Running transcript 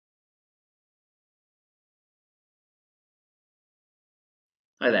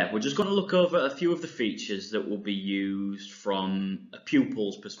Hi there, we're just going to look over a few of the features that will be used from a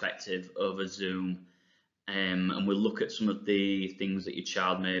pupil's perspective over Zoom, and we'll look at some of the things that your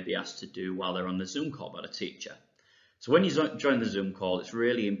child may be asked to do while they're on the Zoom call by the teacher. So when you join the Zoom call, it's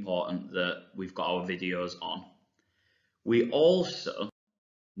really important that we've got our videos on. We also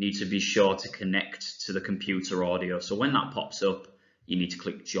need to be sure to connect to the computer audio. So when that pops up, you need to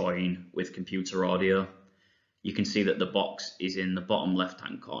click Join with Computer Audio. You can see that the box is in the bottom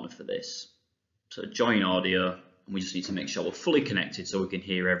left-hand corner for this. So join audio, and we just need to make sure we're fully connected so we can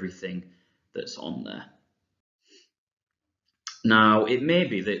hear everything that's on there. Now, it may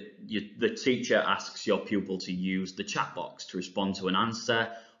be that the teacher asks your pupil to use the chat box to respond to an answer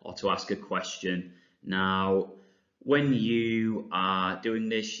or to ask a question. Now, when you are doing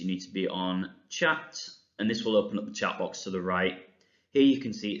this, you need to be on chat, and this will open up the chat box to the right. Here you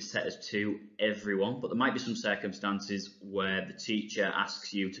can see it's set as to everyone, but there might be some circumstances where the teacher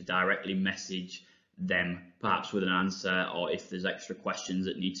asks you to directly message them, perhaps with an answer, or if there's extra questions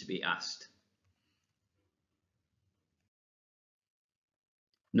that need to be asked.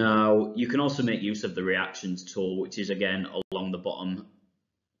 Now, you can also make use of the reactions tool, which is again along the bottom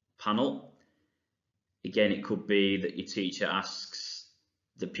panel. Again, it could be that your teacher asks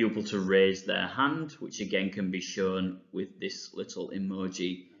the pupil to raise their hand, which again can be shown with this little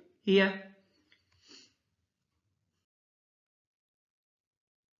emoji here.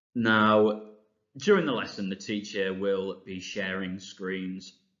 Now, during the lesson, the teacher will be sharing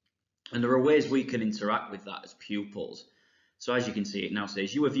screens, and there are ways we can interact with that as pupils. So as you can see, it now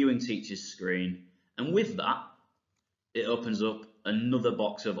says you are viewing teacher's screen, and with that, it opens up another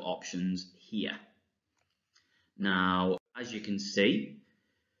box of options here. Now, as you can see,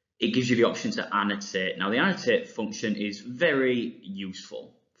 it gives you the option to annotate. Now, the annotate function is very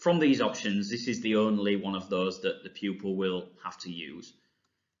useful. From these options, this is the only one of those that the pupil will have to use.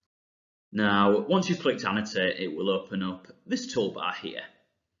 Now, once you've clicked annotate, it will open up this toolbar here.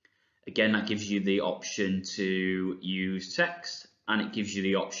 Again, that gives you the option to use text, and it gives you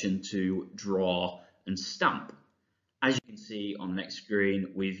the option to draw and stamp. As you can see on the next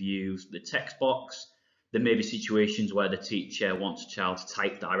screen, we've used the text box. There may be situations where the teacher wants a child to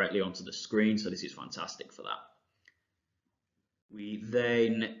type directly onto the screen, so this is fantastic for that. We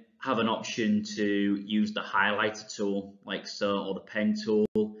then have an option to use the highlighter tool, like so, or the pen tool.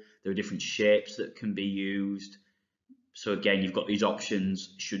 There are different shapes that can be used. So again, you've got these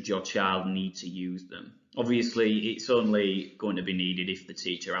options should your child need to use them. Obviously, it's only going to be needed if the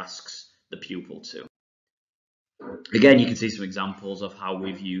teacher asks the pupil to. Again, you can see some examples of how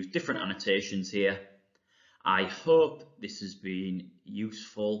we've used different annotations here. I hope this has been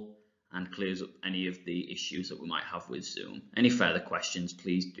useful and clears up any of the issues that we might have with Zoom. Any further questions,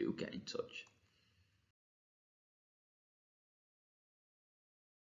 please do get in touch.